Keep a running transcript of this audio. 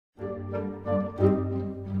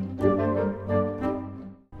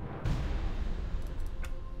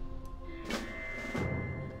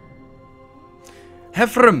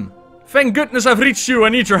Hefrim, thank goodness I've reached you. I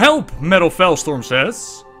need your help, Metal Fellstorm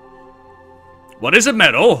says. What is it,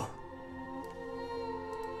 Metal?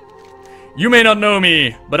 You may not know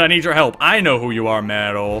me, but I need your help. I know who you are,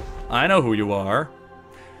 Metal. I know who you are.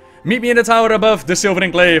 Meet me in the tower above the Silver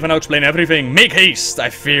Enclave and I'll explain everything. Make haste. I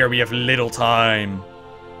fear we have little time.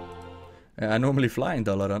 I normally fly in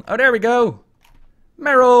Dalaran. Oh, there we go.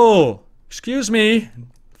 Meryl. Excuse me.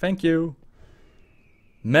 Thank you.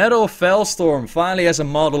 Metal Fellstorm finally has a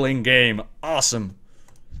model in game. Awesome.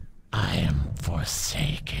 I am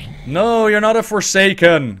Forsaken. No, you're not a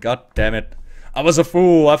Forsaken. God damn it. I was a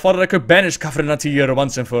fool. I thought that I could banish Kafrenatir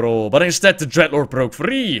once and for all, but instead the Dreadlord broke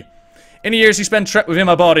free. In the years he spent trapped within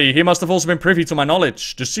my body, he must have also been privy to my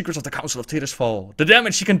knowledge. The secrets of the Council of Tirisfal. The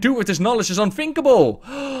damage he can do with his knowledge is unthinkable.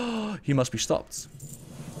 He must be stopped.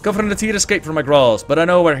 Kafrenatir escaped from my grasp, but I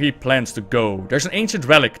know where he plans to go. There's an ancient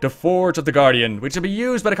relic, the Forge of the Guardian, which will be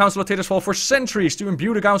used by the Council of Tirisfal for centuries to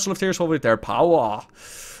imbue the Council of Tirisfal with their power.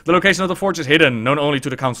 The location of the forge is hidden, known only to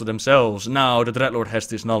the council themselves. Now the Dreadlord has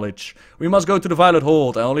this knowledge. We must go to the Violet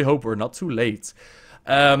Hold. I only hope we're not too late.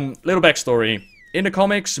 Little backstory. In the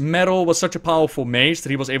comics, Metal was such a powerful mage that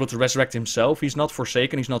he was able to resurrect himself. He's not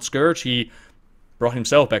Forsaken, he's not Scourge. He brought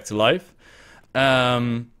himself back to life.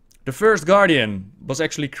 The first Guardian was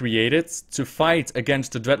actually created to fight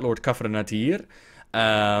against the Dreadlord Kafrenatir.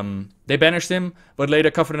 They banished him, but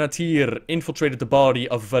later Kafrenatir infiltrated the body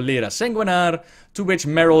of Valera Sanguinar, to which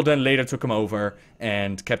Merrill then later took him over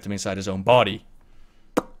and kept him inside his own body.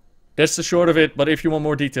 That's the short of it, but if you want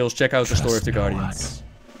more details, check out the story of the Guardians.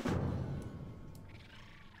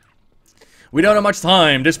 We don't have much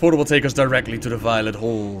time. This portal will take us directly to the Violet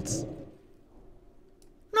Hold.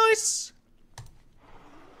 Nice!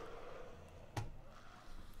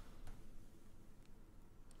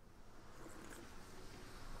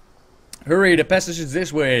 Hurry, the passage is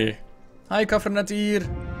this way. Hi, Kafrenatir.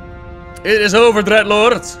 It is over,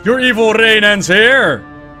 Dreadlord. Your evil reign ends here.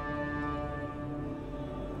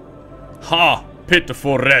 Ha!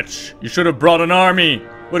 Pitiful wretch. You should have brought an army.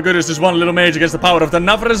 What good is this one little mage against the power of the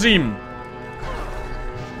Navrazim?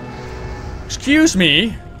 Excuse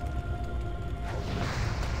me?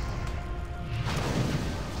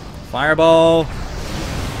 Fireball.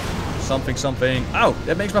 Something, something. Ow!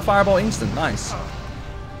 That makes my fireball instant. Nice.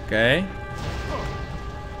 Okay.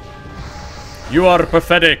 You are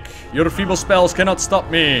pathetic. Your feeble spells cannot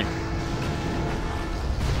stop me.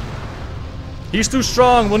 He's too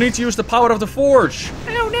strong. We'll need to use the power of the forge.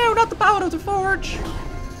 No, no, not the power of the forge.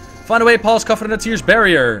 Find a way past Kafrenatir's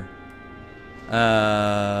barrier.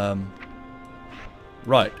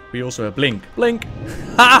 Right. We also have Blink. Blink.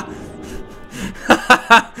 Ha!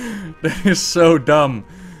 That is so dumb.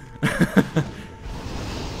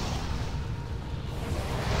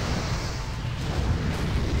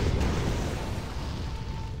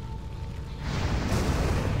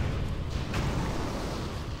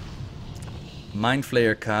 Mind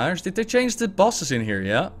Flayer cars. Did they change the bosses in here?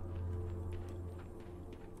 Yeah.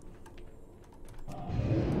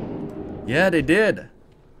 Yeah, they did.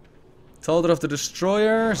 Talder of the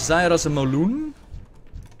Destroyer. Zairas and Moloon.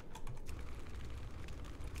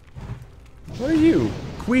 What are you?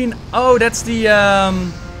 Queen. Oh, that's the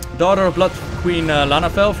daughter of Blood Queen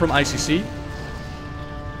Lanafel from ICC.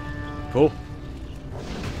 Cool.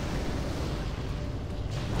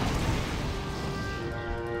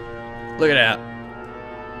 Look at that.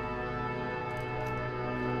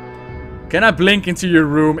 Can I blink into your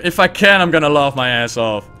room? If I can, I'm gonna laugh my ass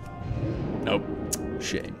off. Nope.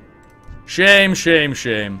 Shame. Shame, shame,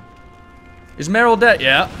 shame. Is Meryl dead?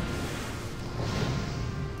 Yeah.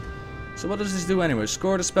 So what does this do anyway?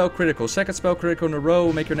 Score the spell critical. Second spell critical in a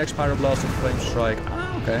row. Make your next Pyroblast or Flame Strike.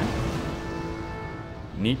 Ah, okay.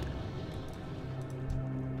 Neat.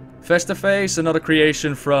 Festaface, another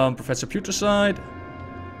creation from Professor Putricide.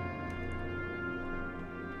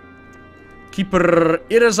 Keeper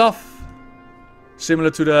Irazov.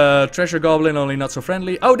 Similar to the Treasure Goblin, only not so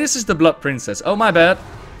friendly. Oh, this is the Blood Princess. Oh, my bad.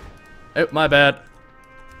 Oh, my bad.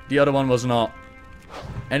 The other one was not.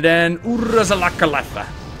 And then Urazalakalafa.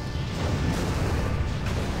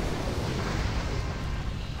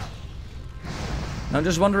 I'm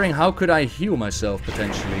just wondering, how could I heal myself,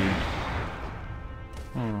 potentially?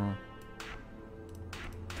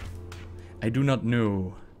 I do not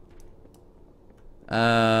know.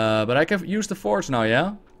 But I can use the forge now,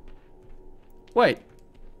 yeah? Wait.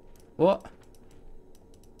 What?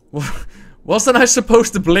 Wasn't I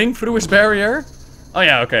supposed to blink through his barrier? Oh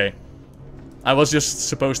yeah, okay. I was just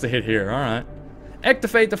supposed to hit here, alright.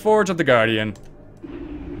 Activate the Forge of the Guardian.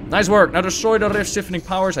 Nice work. Now destroy the rift siphoning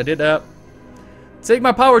powers. I did that. Take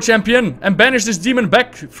my power, champion, and banish this demon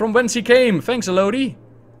back from whence he came. Thanks, Elodie.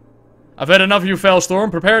 I've had enough of you,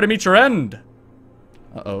 Felstorm. Prepare to meet your end.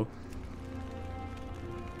 Uh-oh.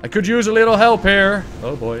 I could use a little help here.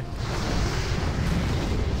 Oh, boy.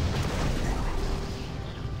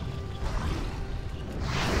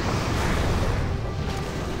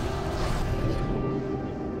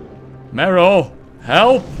 Meryl,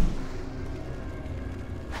 help!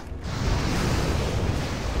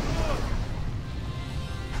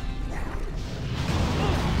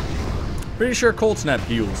 Pretty sure Cold Snap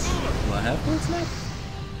heals. Do I have Cold Snap?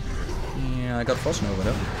 Yeah, I got Frost Nova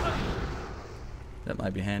though. That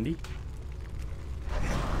might be handy.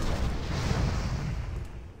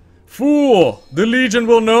 Fool! The Legion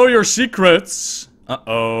will know your secrets!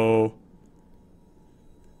 Uh-oh.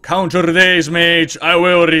 Counter days, mage. I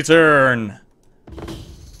will return.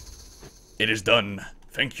 It is done.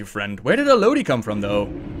 Thank you, friend. Where did Elodie come from,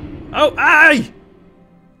 though? Oh, aye!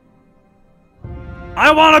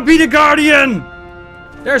 I want to be the Guardian!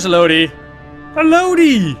 There's Elodie.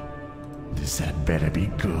 Elodie! That better be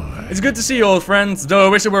good. It's good to see you, old friends. Though I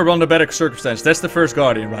wish it were under better circumstances. That's the first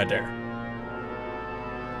Guardian right there.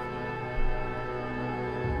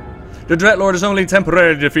 The Dreadlord is only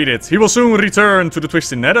temporarily defeated. He will soon return to the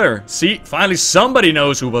Twisted Nether. See, finally somebody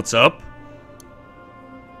knows what's up.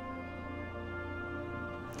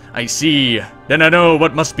 I see. Then I know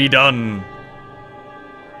what must be done.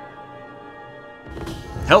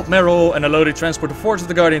 Help Meryl and Elodie transport the Forge of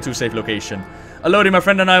the Guardian to a safe location. Elodie, my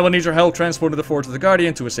friend, and I will need your help transporting the Forge of the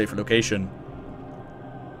Guardian to a safer location.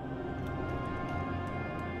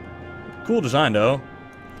 Cool design, though.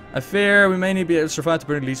 I fear we may need to be able to survive the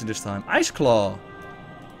Burning Legion this time. Ice Claw!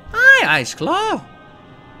 Hi, Ice Claw!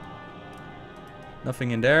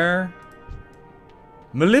 Nothing in there.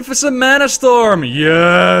 Maleficent Mana Storm!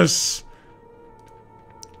 Yes!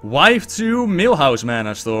 Wife 2 Millhouse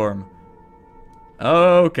Mana Storm.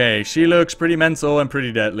 Okay, she looks pretty mental and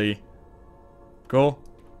pretty deadly. Cool.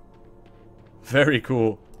 Very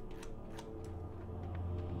cool.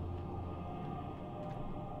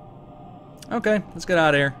 Okay, let's get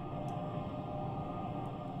out of here.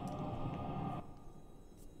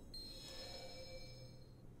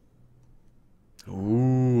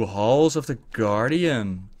 Ooh, Halls of the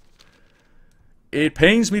Guardian. It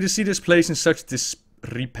pains me to see this place in such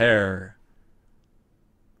disrepair.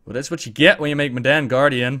 Well, that's what you get when you make Medan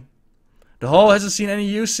Guardian. The hall hasn't seen any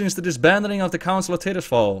use since the disbanding of the Council of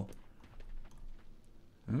Titusfall.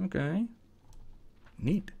 Okay.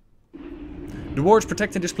 Neat. The wards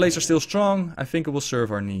protecting this place are still strong. I think it will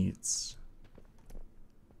serve our needs.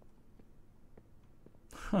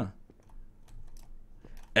 Huh.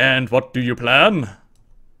 And what do you plan?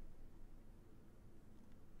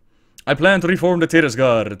 I plan to reform the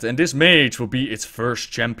Titusguard, and this mage will be its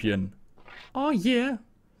first champion. Oh yeah.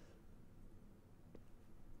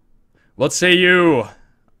 What say you?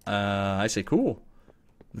 I say cool.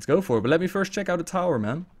 Let's go for it, but let me first check out the tower,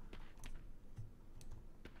 man.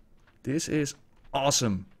 This is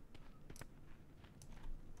awesome.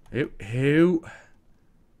 Ew.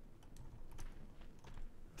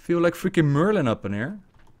 Feel like freaking Merlin up in here.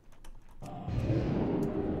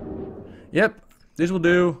 Yep, this will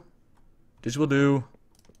do. This will do.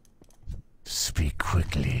 Speak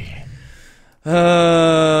quickly. Wait,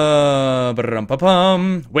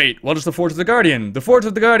 what is the Forge of the Guardian? The Forge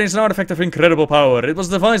of the Guardian is an artifact of incredible power. It was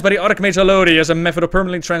devised by the Archmage Elodie as a method of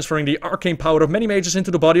permanently transferring the arcane power of many mages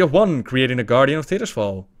into the body of one, creating a Guardian of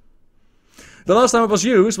Titusfall. The last time it was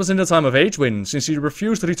used was in the time of Agewind. Since he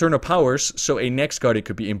refused to return her powers so a next Guardian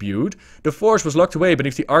could be imbued, the Forge was locked away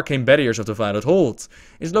beneath the arcane barriers of the Violet Hold.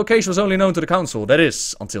 Its location was only known to the Council, that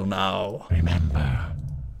is, until now. Remember,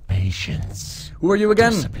 patience. Who are you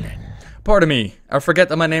again? Discipline. Pardon me, I forget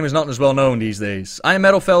that my name is not as well known these days. I am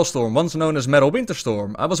Metal Felstorm, once known as Metal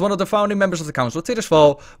Winterstorm. I was one of the founding members of the Council of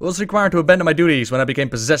Titusfall, but was required to abandon my duties when I became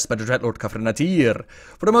possessed by the Dreadlord Kafrenatir.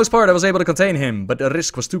 For the most part, I was able to contain him, but the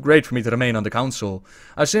risk was too great for me to remain on the Council.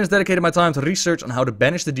 I've since dedicated my time to research on how to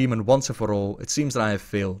banish the demon once and for all. It seems that I have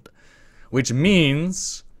failed. Which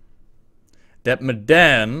means that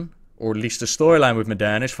Medan, or at least the storyline with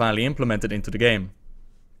Medan, is finally implemented into the game.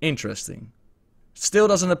 Interesting. Still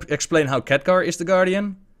doesn't explain how Khadgar is the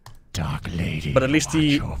Guardian. Dark Lady, but at least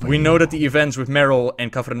we know that the events with Meryl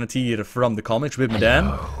and Kafrenatir from the comics with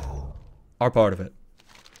Medan are part of it.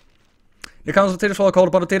 The Council of Titusfall called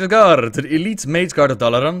upon the Titusguard, the elite mage guard of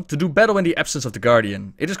Dalaran, to do battle in the absence of the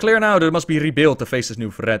Guardian. It is clear now that it must be rebuilt to face this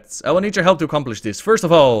new threat. I will need your help to accomplish this. First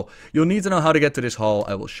of all, you'll need to know how to get to this hall.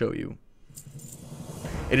 I will show you.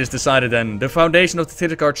 It is decided then. The foundation of the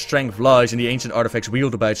Tithgar's strength lies in the ancient artifacts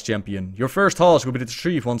wielded by its champion. Your first task will be to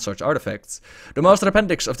retrieve one such artifact. The master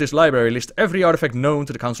appendix of this library lists every artifact known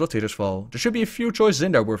to the Council of Tithersfall. There should be a few choices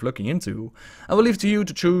in there worth looking into. I will leave it to you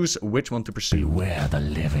to choose which one to pursue. Beware the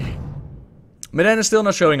living. Medan is still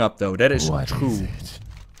not showing up though, that is What true. is it?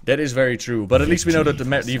 That is very true, but at least we know that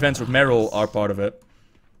the events with Meryl are part of it.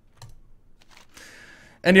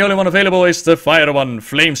 And the only one available is the Fire one,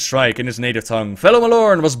 Flame Strike in his native tongue.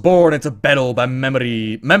 Felo'melorn was born into battle by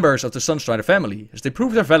members of the Sunstrider family, as they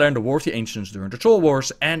proved their valor in the War of the Ancients during the Troll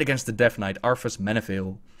Wars and against the Death Knight Arthas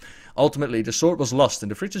Menethil. Ultimately, the sword was lost in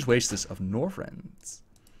the frigid wastes of Northrend.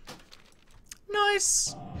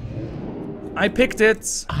 Nice! I picked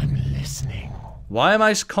it. I'm listening. Why am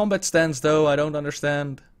I combat stance though? I don't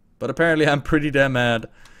understand. But apparently I'm pretty damn mad.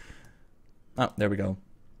 Oh, there we go.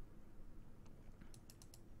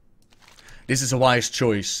 This is a wise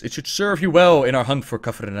choice. It should serve you well in our hunt for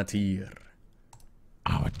Kafrenatir.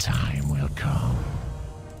 Our time will come.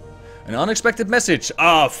 An unexpected message.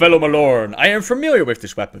 Ah, Felo'melorn. I am familiar with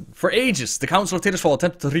this weapon. For ages, the Council of Tithersfall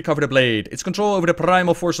attempted to recover the blade. Its control over the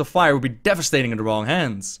primal force of fire would be devastating in the wrong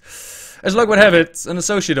hands. As luck would have it, an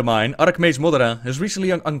associate of mine, Mage Modera, has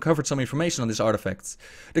recently uncovered some information on this artifact.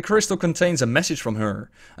 The crystal contains a message from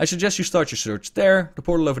her. I suggest you start your search there. The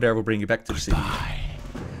portal over there will bring you back to the city.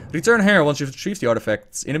 Return here once you've retrieved the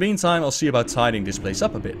artifacts. In the meantime, I'll see about tidying this place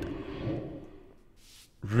up a bit.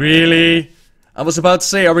 Really? I was about to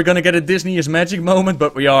say, are we gonna get a Disney is magic moment?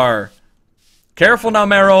 But we are. Careful now,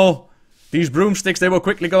 Meryl. These broomsticks, they will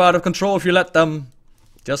quickly go out of control if you let them.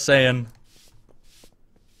 Just saying.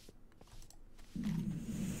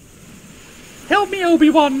 Help me,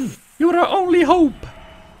 Obi-Wan. You are our only hope.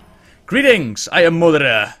 Greetings, I am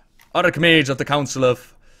Modera, Archmage of the Council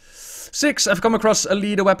of 6. I've come across a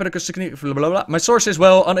leader weapon. Blah, blah, blah. My source is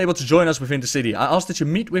well unable to join us within the city. I ask that you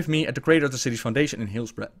meet with me at the crater of the city's foundation in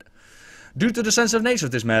Hillspread. Due to the sensitive nature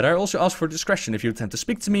of this matter, I also ask for discretion. If you attempt to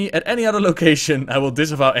speak to me at any other location, I will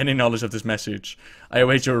disavow any knowledge of this message. I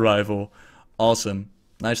await your arrival. Awesome.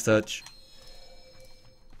 Nice touch.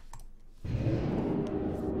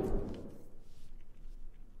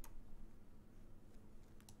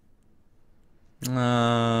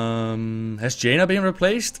 Has Jaina been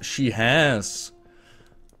replaced? She has.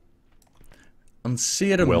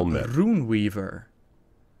 Unseared Well met. Runeweaver.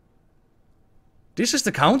 This is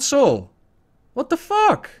the council. What the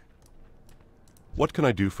fuck? What can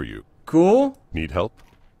I do for you? Cool. Need help?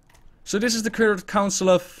 So this is the current council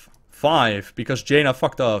of 5 because Jaina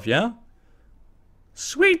fucked off, yeah?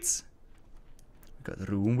 Sweet. We got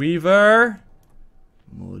Runeweaver,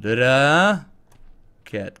 Modera,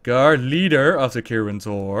 Khadgar, leader of the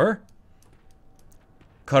Kirintor,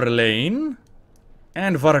 Karlane,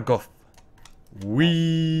 and Vargoth.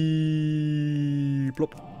 Wee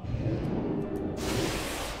plop.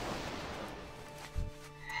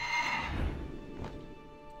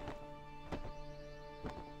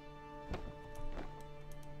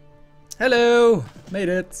 Hello, made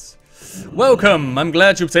it. Welcome. I'm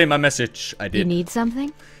glad you obtained my message. I did. You need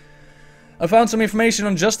something? I found some information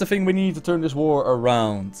on just the thing we need to turn this war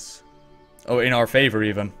around. Oh, in our favor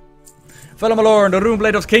even. Felo'melorn, the rune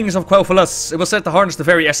blade of kings of Quel'Thalas. It was said to harness the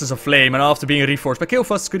very essence of flame, and after being reforged by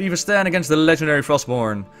Kil'Thas, could even stand against the legendary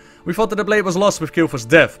Frostborn. We thought that the blade was lost with Kil'Thas'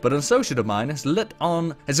 death, but an associate of mine has a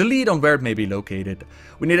lead on where it may be located.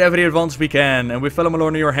 We need every advance we can, and with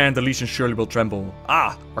Felo'melorn in your hand, the legion surely will tremble.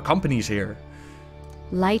 Ah, our company's here.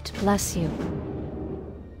 Light bless you.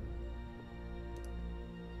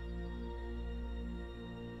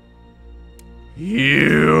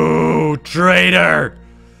 You traitor!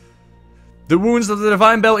 The wounds of the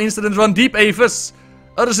Divine Bell incident run deep, Aphis.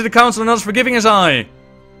 Others in the council are not as forgiving as I.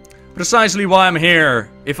 Precisely why I'm here.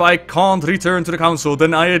 If I can't return to the council,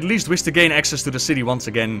 then I at least wish to gain access to the city once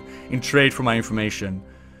again in trade for my information.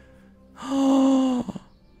 I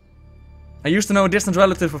used to know a distant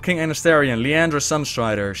relative of King Anastarian, Leandra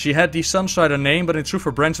Sunstrider. She had the Sunstrider name, but in truth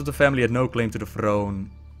her branch of the family had no claim to the throne.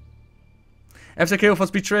 After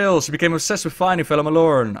Kil'Thas' betrayal, she became obsessed with finding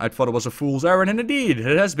Felo'melorn. I thought it was a fool's errand, and indeed,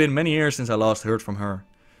 it has been many years since I last heard from her.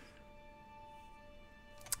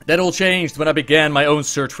 That all changed when I began my own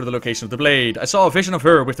search for the location of the blade. I saw a vision of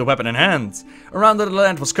her with the weapon in hand. Around her the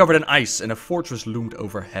land was covered in ice, and a fortress loomed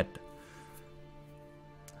overhead.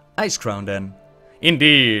 Icecrown then.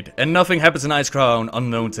 Indeed, and nothing happens in Icecrown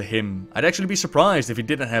unknown to him. I'd actually be surprised if he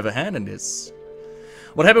didn't have a hand in this.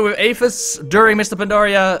 What happened with Aphis? During Mr.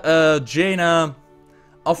 Pandaria, Jaina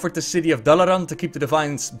offered the city of Dalaran to keep the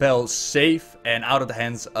Divine Bell safe and out of the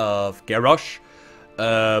hands of Garrosh.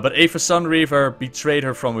 But Ava Sunreaver betrayed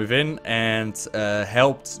her from within and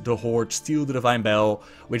helped the Horde steal the Divine Bell,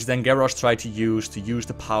 which then Garrosh tried to use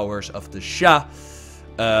the powers of the Shah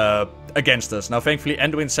against us. Now, thankfully,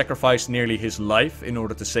 Anduin sacrificed nearly his life in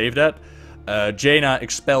order to save that. Jaina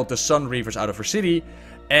expelled the Sunreavers out of her city,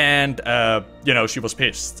 and, you know, she was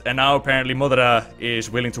pissed. And now, apparently, Modera is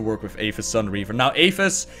willing to work with Aphis Sunreaver. Now,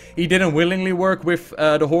 Aphis, he didn't willingly work with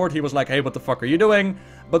the Horde. He was like, hey, what the fuck are you doing?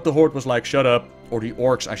 But the Horde was like, shut up. Or the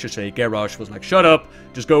Orcs, I should say, Garrosh was like, shut up.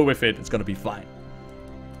 Just go with it. It's gonna be fine.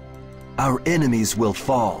 Our enemies will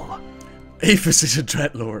fall. Aphis is a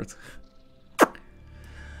Dreadlord.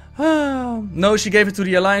 No, she gave it to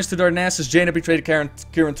the Alliance, to Darnassus. Jaina betrayed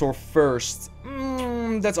Kirantor first.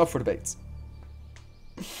 That's up for debate.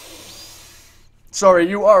 Sorry,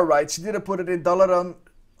 you are right. She didn't put it in Dalaran.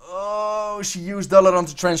 Oh, she used Dalaran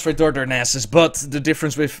to transfer Darnassus. But the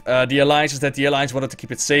difference with the Alliance is that the Alliance wanted to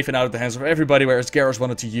keep it safe and out of the hands of everybody, whereas Garrosh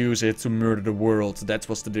wanted to use it to murder the world. That's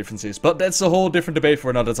what the difference is. But that's a whole different debate for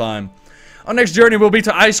another time. Our next journey will be to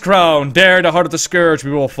Icecrown. There, the heart of the Scourge, we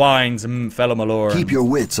will find Felo'melorn. Keep your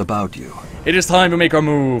wits about you. It is time to make our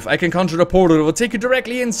move. I can conjure a portal that will take you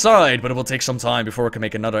directly inside, but it will take some time before I can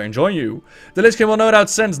make another and join you. The Lich King will no doubt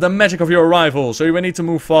sense the magic of your arrival, so you will need to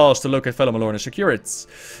move fast to locate Felo'melorn and secure it.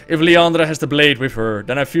 If Liandra has the blade with her,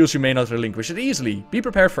 then I feel she may not relinquish it easily. Be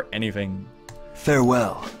prepared for anything.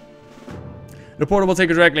 Farewell. The portal will take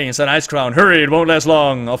you directly inside Icecrown. Hurry, it won't last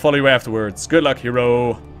long. I'll follow you afterwards. Good luck,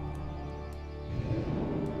 hero.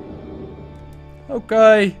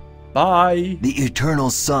 Okay, bye. The eternal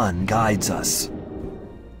sun guides us.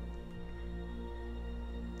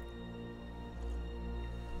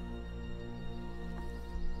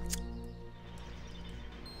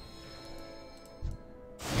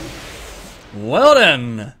 Well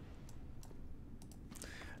then.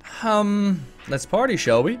 Let's party,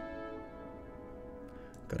 shall we?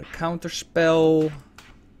 Got a counter spell.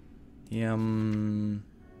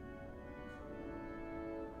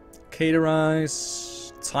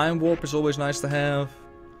 Caterize. Time Warp is always nice to have.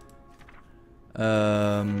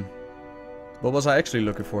 What was I actually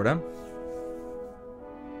looking for then?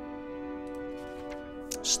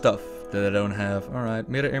 Stuff that I don't have. Alright,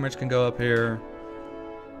 mirror image can go up here.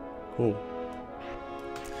 Cool.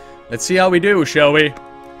 Let's see how we do, shall we?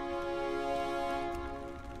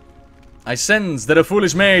 I sense that a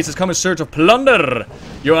foolish mage has come in search of plunder.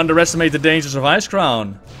 You underestimate the dangers of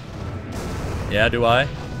Icecrown. Yeah, do I?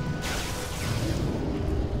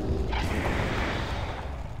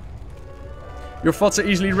 Your thoughts are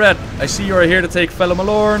easily read. I see you are here to take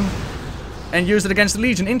Felo'melorn and use it against the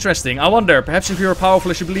Legion. Interesting. I wonder, perhaps if you are powerful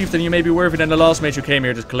as you believe, then you may be worthy than the last mage who came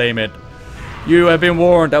here to claim it. You have been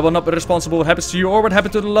warned. I will not be responsible for what happens to you or what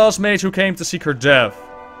happened to the last mage who came to seek her death.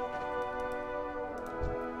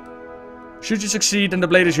 Should you succeed, then the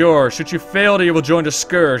blade is yours. Should you fail, then you will join the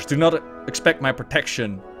Scourge. Do not expect my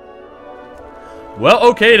protection. Well,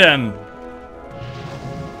 okay then.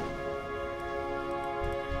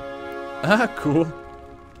 Ah, cool.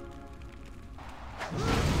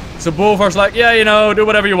 So Bolvar's like, yeah, you know, do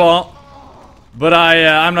whatever you want. But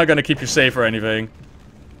I'm not gonna keep you safe or anything.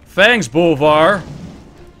 Thanks, Bolvar.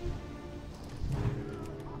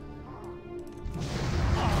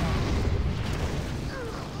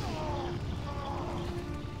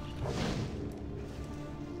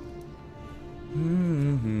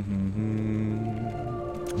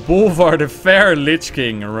 Bolvar the Fair Lich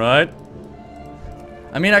King, right?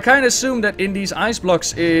 I mean, I kind of assume that in these ice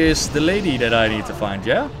blocks is the lady that I need to find,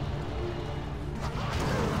 yeah?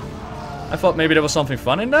 I thought maybe there was something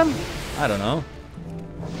fun in them? I don't know.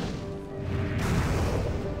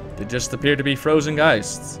 They just appear to be frozen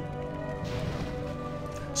geists.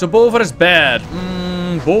 So Bolvar is bad.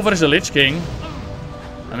 Bolvar is a Lich King.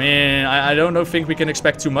 I mean, I don't think we can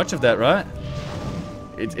expect too much of that, right?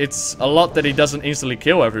 It's a lot that he doesn't instantly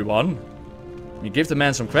kill everyone. You give the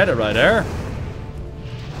man some credit right there.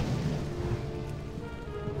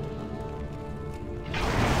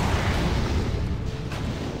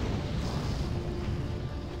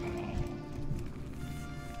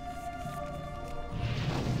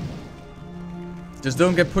 Just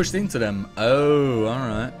don't get pushed into them. Oh,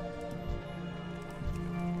 alright.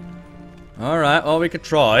 Alright, well, we could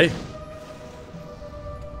try.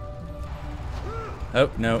 Oh,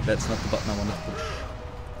 no, that's not the button I wanted to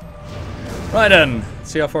push. Right then,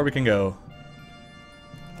 let's see how far we can go.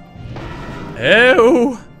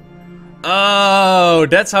 Oh! Oh,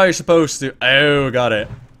 that's how you're supposed to. Oh, got it.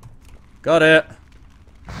 Got it.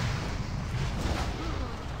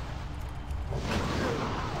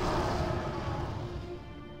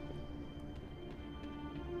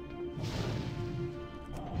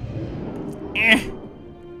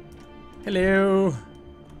 Hello.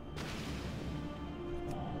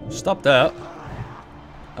 Stop that.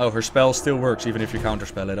 Oh, her spell still works even if you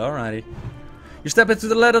counterspell it. Alrighty. You step into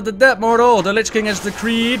the land of the dead, mortal. The Lich King has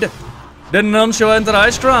decreed that none shall enter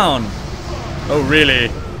Icecrown. Oh, really?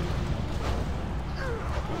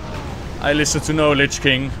 I listen to no Lich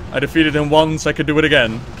King. I defeated him once, I could do it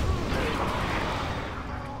again.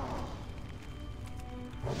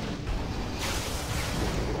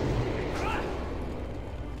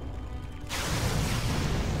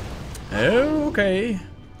 Okay.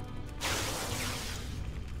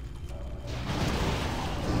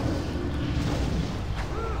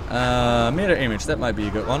 Mirror image, that might be a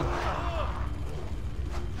good one.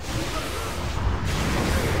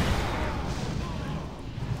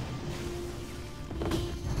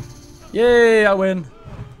 Yay, I win.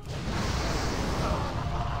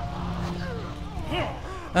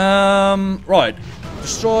 Right.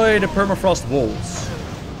 Destroy the permafrost walls.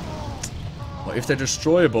 Well, if they're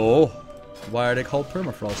destroyable, why are they called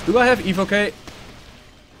permafrost? Do I have evoke?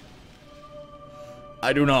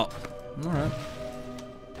 I do not. Alright.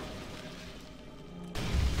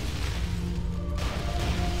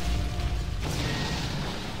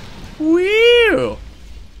 Whew!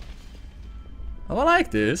 Oh, I like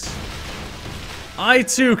this. I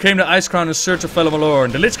too came to Icecrown in search of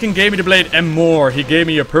Felo'melorn. The Lich King gave me the blade and more. He gave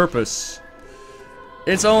me a purpose.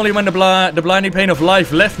 It's only when the blinding pain of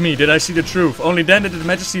life left me did I see the truth. Only then did the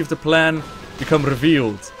majesty of the plan become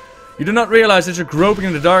revealed. You do not realize that you're groping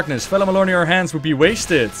in the darkness. Felo'melorn in your hands would be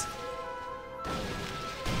wasted.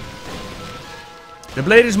 The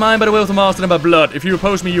blade is mine by the will of the master and by blood. If you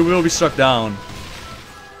oppose me, you will be struck down.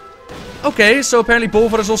 Okay, so apparently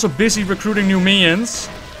Bolvar is also busy recruiting new minions.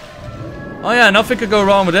 Oh yeah, nothing could go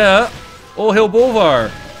wrong with that. All hail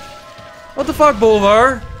Bolvar. What the fuck,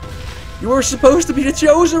 Bolvar? You were supposed to be the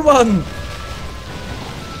chosen one.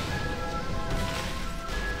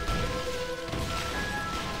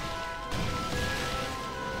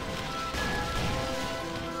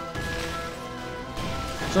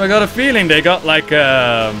 So I got a feeling they got like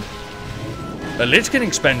a Lich King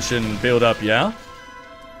expansion build up, yeah?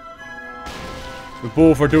 With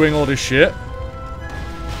Bolvar doing all this shit.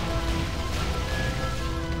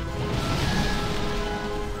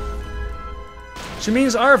 She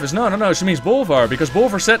means Arvis. No. She means Bolvar. Because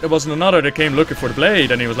Bolvar said there wasn't another that came looking for the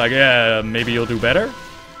blade. And he was like, yeah, maybe you'll do better.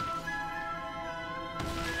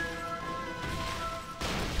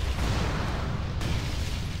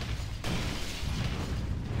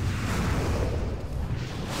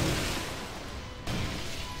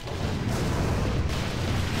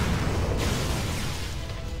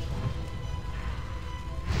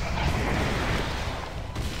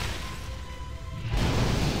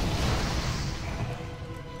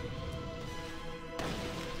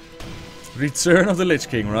 Return of the Lich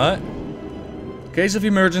King, right? Case of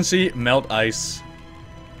emergency, melt ice.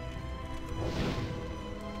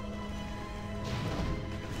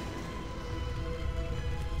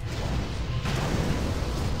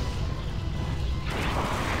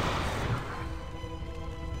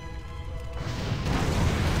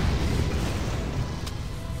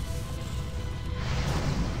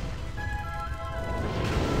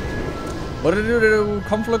 What did it do?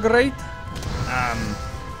 Conflagrate?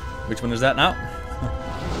 Which one is that now?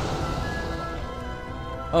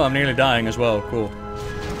 Oh, I'm nearly dying as well. Cool.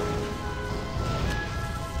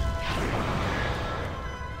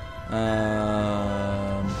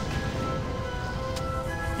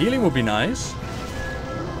 Healing would be nice.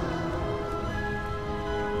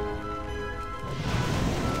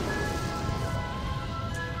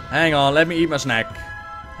 Hang on, let me eat my snack.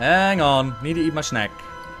 Hang on, need to eat my snack.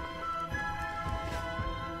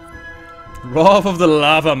 Wrath of the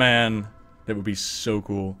Lava Man. That would be so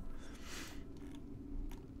cool.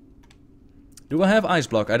 Do I have Ice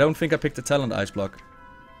Block? I don't think I picked the talent Ice Block.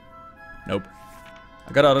 Nope.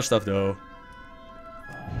 I got other stuff though.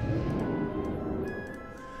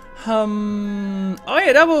 Oh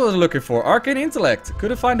yeah, that was what I was looking for. Arcane Intellect.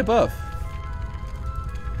 Couldn't find the buff.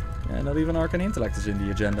 Yeah, not even Arcane Intellect is in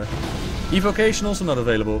the agenda. Evocation also not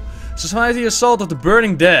available. Society Assault of the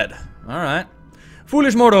Burning Dead. Alright.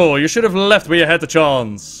 Foolish mortal, you should have left where you had the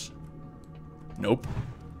chance. Nope.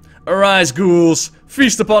 Arise, ghouls.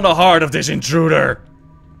 Feast upon the heart of this intruder.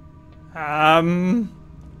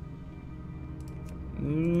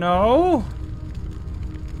 No?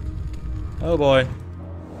 Oh boy.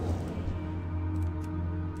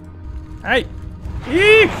 Hey!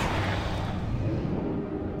 Eek!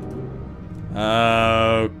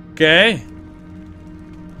 Okay.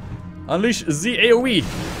 Unleash the AoE.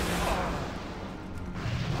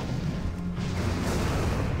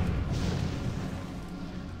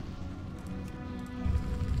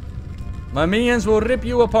 My minions will rip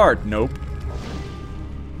you apart. Nope.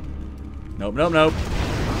 Nope, nope, nope.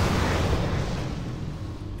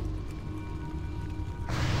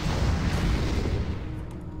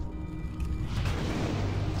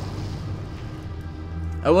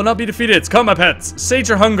 I will not be defeated. Come, my pets. Sate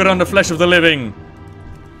your hunger on the flesh of the living.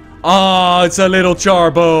 Ah, it's a little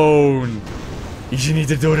charbone. Isn't it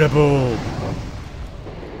adorable?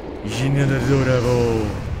 Isn't it adorable?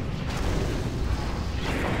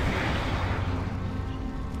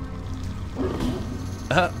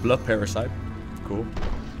 Blood parasite. Cool.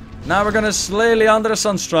 Now we're gonna slay Leander the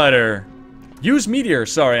Sunstrider. Use meteor.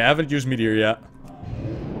 Sorry, I haven't used meteor yet.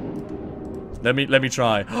 Let me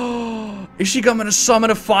try. Is she coming to summon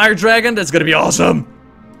a fire dragon? That's gonna be awesome.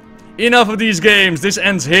 Enough of these games. This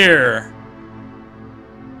ends here.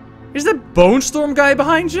 Is that Bone Storm guy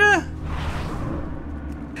behind you?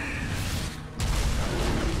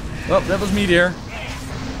 Oh, that was meteor.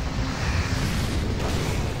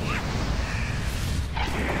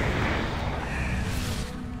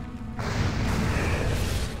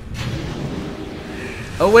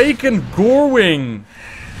 Awaken Gorwing!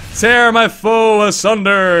 Tear my foe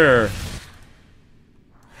asunder!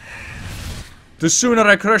 The sooner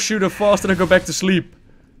I crush you, the faster I go back to sleep.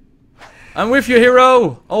 I'm with you,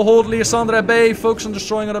 hero! I'll hold Lysandra at bay, focus on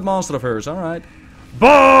destroying that monster of hers, alright.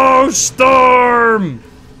 Bowstorm!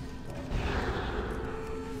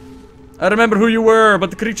 I remember who you were,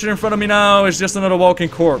 but the creature in front of me now is just another walking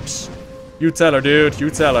corpse. You tell her, dude,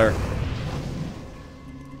 you tell her.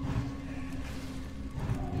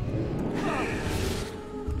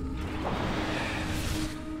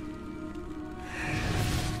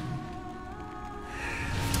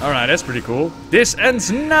 Alright, that's pretty cool. This ends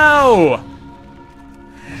now!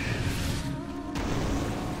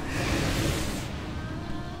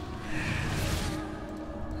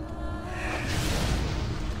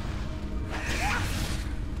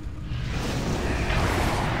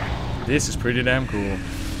 This is pretty damn cool.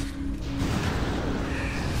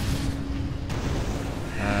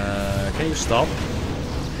 Can you stop?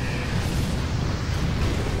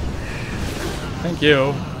 Thank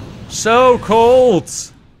you. So cold!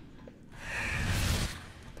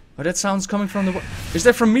 Oh, that sound's coming from the... Is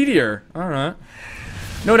that from Meteor? Alright.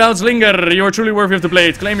 No doubts linger. You are truly worthy of the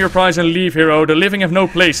blade. Claim your prize and leave, hero. The living have no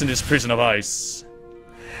place in this prison of ice.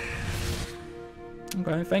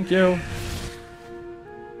 Okay, thank you.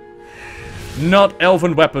 Not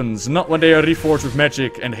elven weapons. Not when they are reforged with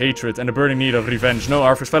magic and hatred and a burning need of revenge. No,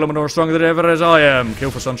 Arthur's Felo'melorn stronger than ever as I am.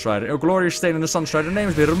 Kill for Sunstrider. A glorious stain in the Sunstrider name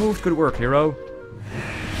has been removed. Good work, hero.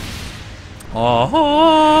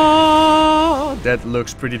 Oh, that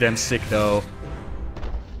looks pretty damn sick, though.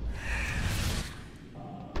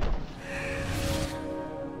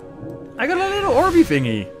 I got a little Orby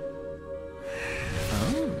thingy.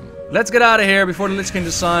 Oh. Let's get out of here before the Lich King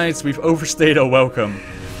decides we've overstayed our welcome.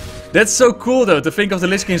 That's so cool, though, to think of the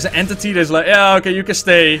Lich King as an entity that's like, yeah, okay, you can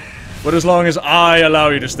stay, but as long as I allow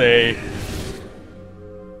you to stay.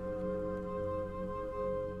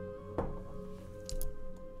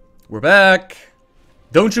 We're back.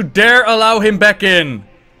 Don't you dare allow him back in.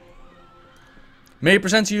 May I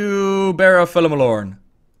present to you, Bearer of Felo'melorn.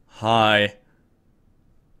 Hi.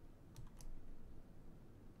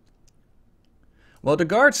 Well, the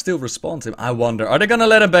guards still respond to him. I wonder, are they gonna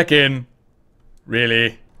let him back in?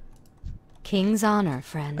 Really? King's honor,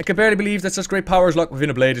 friend. I can barely believe that such great power is locked within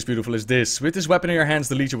a blade as beautiful as this. With this weapon in your hands,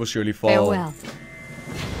 the Legion will surely fall. Farewell.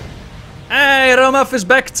 Hey, Romaf is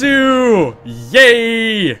back too!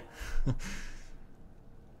 Yay!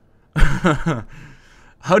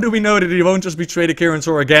 How do we know that he won't just betray the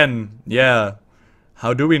Kirintor again? Yeah.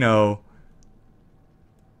 How do we know?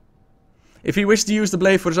 If he wished to use the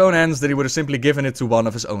blade for his own ends, then he would have simply given it to one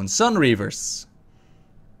of his own Sun Reavers.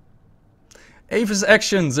 Ava's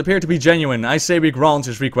actions appear to be genuine. I say we grant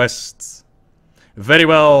his request. Very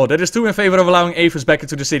well. That is two in favor of allowing Aphis back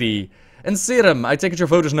into the city. And Serum, I take it your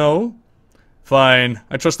vote is no? Fine.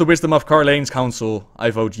 I trust the wisdom of Carlane's council.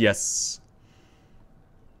 I vote yes.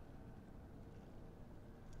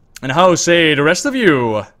 And how say the rest of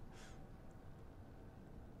you?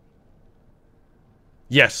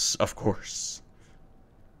 Yes, of course.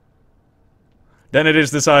 Then it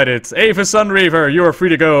is decided. Ava Sunreaver, you are free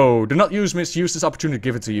to go. Do not misuse this opportunity to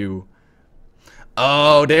give it to you.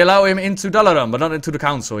 Oh, they allow him into Dalaran, but not into the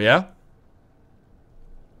council, yeah?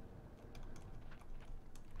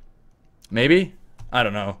 Maybe? I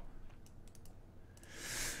don't know.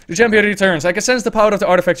 The champion returns. I can sense the power of the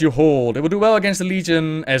artifact you hold. It will do well against the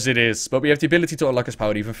Legion as it is, but we have the ability to unlock his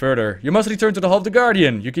power even further. You must return to the Hall of the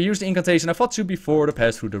Guardian. You can use the incantation I fought you before to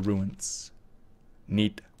pass through the ruins.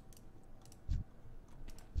 Neat.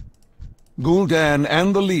 Gul'dan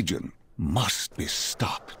and the Legion must be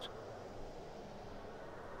stopped.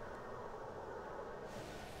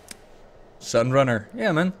 Sunrunner.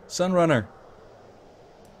 Yeah, man. Sunrunner.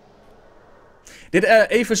 Did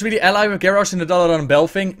Aphis really ally with Garrosh in the Dalaran Bell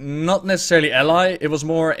thing? Not necessarily ally. It was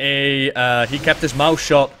more a... he kept his mouth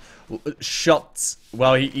shut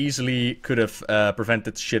while he easily could have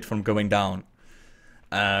prevented shit from going down.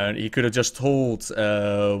 He could have just told...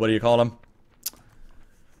 what do you call him?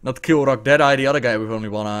 Not Kilrock Deadeye, the other guy with only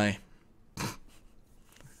one eye.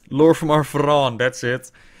 Lorfamar Ferran, that's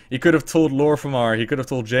it. He could have told Lorfamar, he could have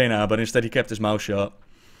told Jaina, but instead he kept his mouth shut.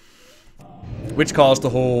 Which caused the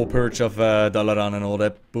whole purge of Dalaran and all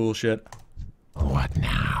that bullshit. What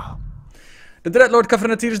now? The Dreadlord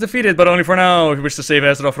Kafrenatir is defeated, but only for now. If we wish to save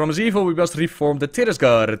Azeroth from his evil, we must reform the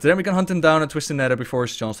Tirisgard. Then we can hunt him down and twist the nether before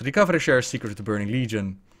his chance to recover his share secret of the Burning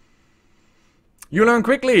Legion. You learn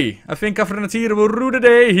quickly. I think Kafrenatir will rue the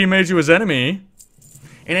day he made you his enemy.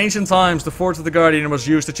 In ancient times, the Forge of the Guardian was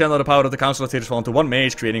used to channel the power of the Council of Tirisfal into one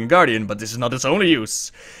mage, creating a Guardian, but this is not its only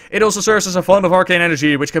use. It also serves as a font of arcane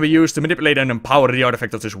energy, which can be used to manipulate and empower the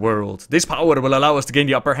artifact of this world. This power will allow us to gain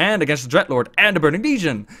the upper hand against the Dreadlord and the Burning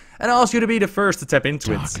Legion, and I ask you to be the first to tap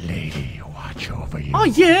into Dark it. Lady, watch over you. Oh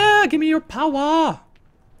yeah, give me your power!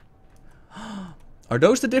 Are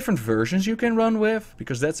those the different versions you can run with?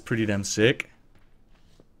 Because that's pretty damn sick.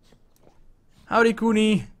 Howdy,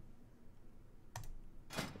 Kuni.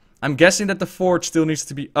 I'm guessing that the forge still needs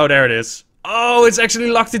to be... Oh, there it is. Oh, it's actually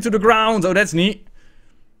locked into the ground. Oh, that's neat.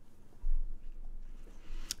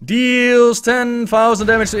 Deals 10,000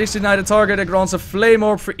 damage to each united target and grants a flame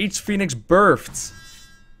orb for each phoenix birthed.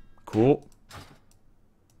 Cool.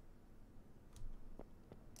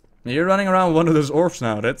 You're running around one of those orbs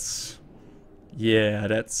now. That's... Yeah,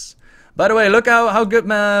 that's... By the way, look how good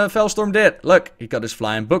Felstorm did. Look, he got his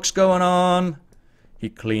flying books going on. He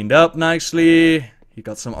cleaned up nicely. He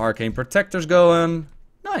got some arcane protectors going.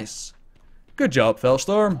 Nice. Good job,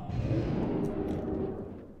 Felstorm.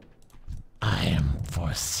 I am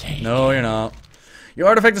forsaken. No, you're not. Your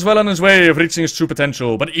artifact is well on its way of reaching its true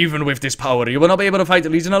potential, but even with this power, you will not be able to fight the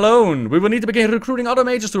Legion alone. We will need to begin recruiting other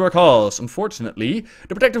mages to our cause. Unfortunately,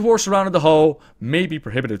 the protective wall surrounding the hall may be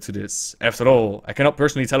prohibitive to this. After all, I cannot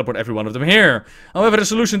personally teleport every one of them here. However, the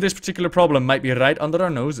solution to this particular problem might be right under our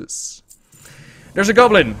noses. There's a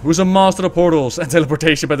goblin who's a master of portals and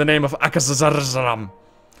teleportation by the name of Akazazarak.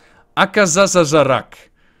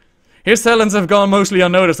 His talents have gone mostly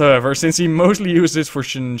unnoticed, however, since he mostly uses for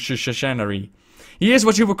chicanery. He is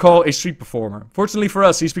what you would call a street performer. Fortunately for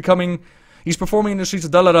us, he's performing in the streets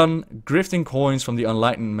of Dalaran, grifting coins from the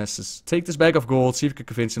unlightened masses. Take this bag of gold, see if you can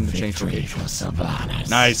convince him to change for me.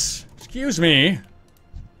 Nice. Excuse me.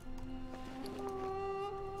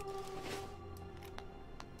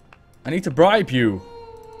 I need to bribe you.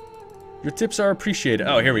 Your tips are appreciated.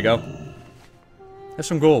 Oh, here we go. Have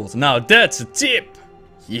some gold. Now that's a tip.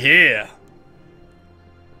 Yeah.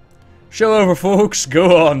 Show over, folks.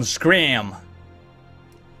 Go on, scram.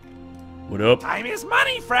 What up? Time is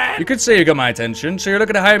money, friend. You could say you got my attention, so you're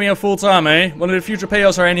looking to hire me on full time, eh? One of the future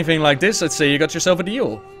payouts or anything like this, I'd say you got yourself a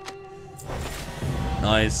deal.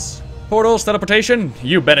 Nice. Portals, teleportation?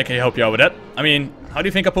 You bet I can help you out with that. I mean, how do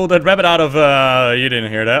you think I pulled that rabbit out of, you didn't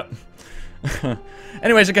hear that.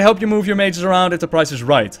 Anyways, I can help you move your mages around if the price is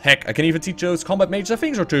right. Heck, I can even teach those combat mages a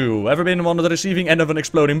thing or two. Ever been on the receiving end of an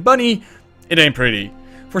exploding bunny? It ain't pretty.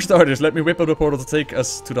 For starters, let me whip up the portal to take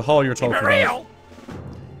us to the hall you're talking about.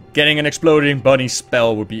 Getting an exploding bunny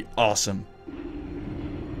spell would be awesome.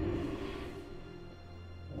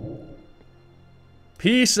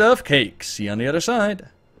 Piece of cake. See you on the other side.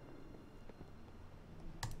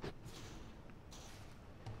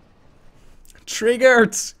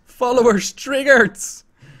 Triggered! Followers triggered!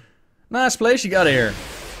 Nice place you got here.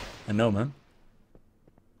 I know, man.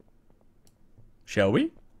 Shall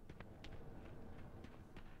we?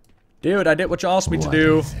 Dude, I did what you asked me to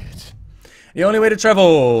do. The only way to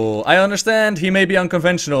travel. I understand he may be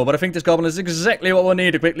unconventional, but I think this goblin is exactly what we'll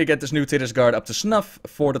need to quickly get this new Tirisgard up to snuff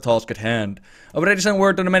for the task at hand. I've already sent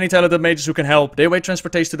word to the many talented mages who can help. They await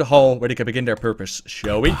transportation to the hall where they can begin their purpose.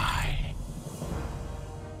 Shall we?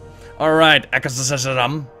 Alright,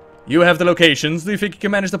 Akazazaram. You have the locations. Do you think you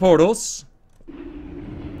can manage the portals?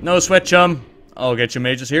 No sweat, chum. I'll get your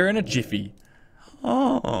mages here in a jiffy.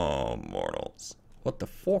 Oh, mortals. What the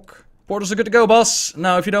fuck? Portals are good to go, boss.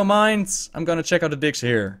 Now, if you don't mind, I'm gonna check out the digs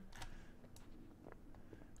here.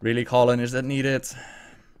 Really, Colin, is that needed?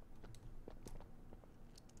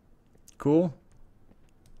 Cool.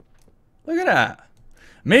 Look at that.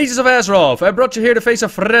 Mages of Azeroth, I brought you here to face a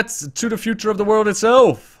threat to the future of the world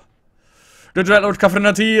itself. The Dreadlord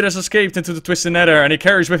Kafrenatir has escaped into the Twisted Nether, and he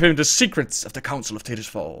carries with him the secrets of the Council of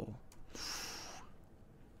Tirisfal.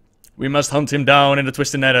 We must hunt him down in the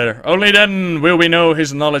Twisted Nether. Only then will we know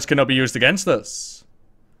his knowledge cannot be used against us.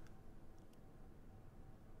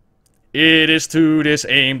 It is to this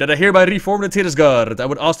aim that I hereby reform the Tirisgard. I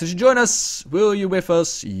would ask that you join us. Will you with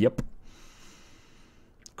us? Yep.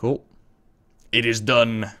 Cool. It is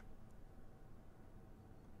done.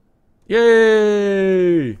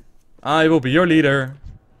 Yay! I will be your leader.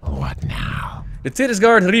 What now? The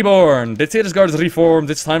Tirisgard reborn. The Tirisgard is reformed.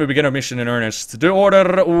 It's time we begin our mission in earnest. The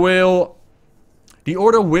Order will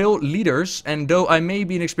leaders, and though I may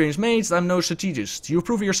be an experienced mage, I'm no strategist. You've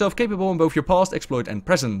proven yourself capable in both your past exploit and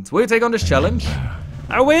present. Will you take on this challenge?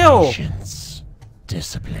 I will! Patience.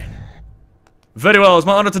 Discipline. Very well, it's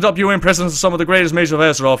my honor to adopt you in presence of some of the greatest mages of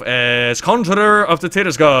Azeroth as Conjurer of the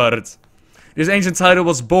Tirisgard. This ancient title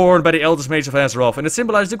was born by the eldest mage of Azeroth, and it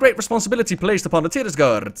symbolized the great responsibility placed upon the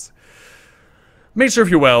Tirisgard. May it serve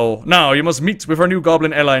you well. Now, you must meet with our new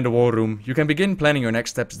goblin ally in the war room. You can begin planning your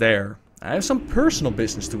next steps there. I have some personal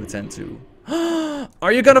business to attend to.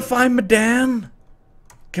 Are you gonna find Medan?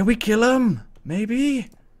 Can we kill him? Maybe?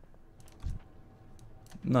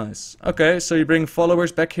 Nice. Okay, so you bring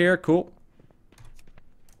followers back here. Cool.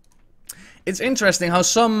 It's interesting how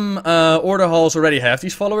some order halls already have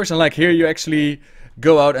these followers, and like here you actually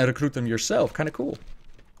go out and recruit them yourself. Kinda cool.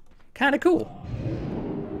 Kinda cool.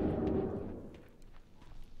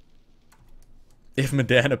 If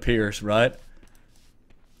Medan appears, right?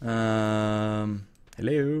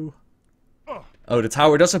 Hello? Oh, the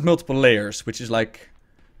tower does have multiple layers, which is like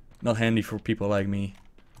not handy for people like me.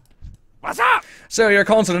 What's up? So you're a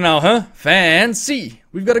consular now, huh? Fancy!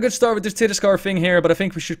 We've got a good start with this Tiriscar thing here, but I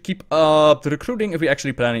think we should keep up the recruiting if we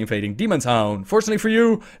actually plan on invading Demon Town. Fortunately for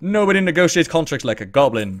you, nobody negotiates contracts like a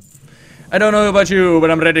goblin. I don't know about you, but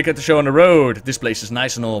I'm ready to get the show on the road. This place is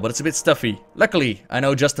nice and all, but it's a bit stuffy. Luckily, I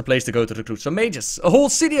know just the place to go to recruit some mages. A whole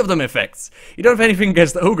city of them, in fact. You don't have anything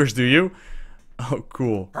against ogres, do you? Oh,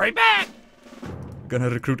 cool. Hurry back! Gonna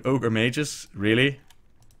recruit ogre mages? Really?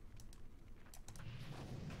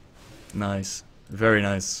 Nice. Very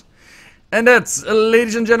nice. And that,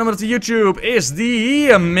 ladies and gentlemen of the YouTube, is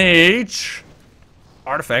the Mage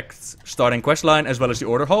Artifact starting questline as well as the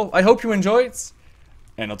Order Hall. I hope you enjoyed.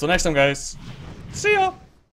 And until next time, guys. See ya!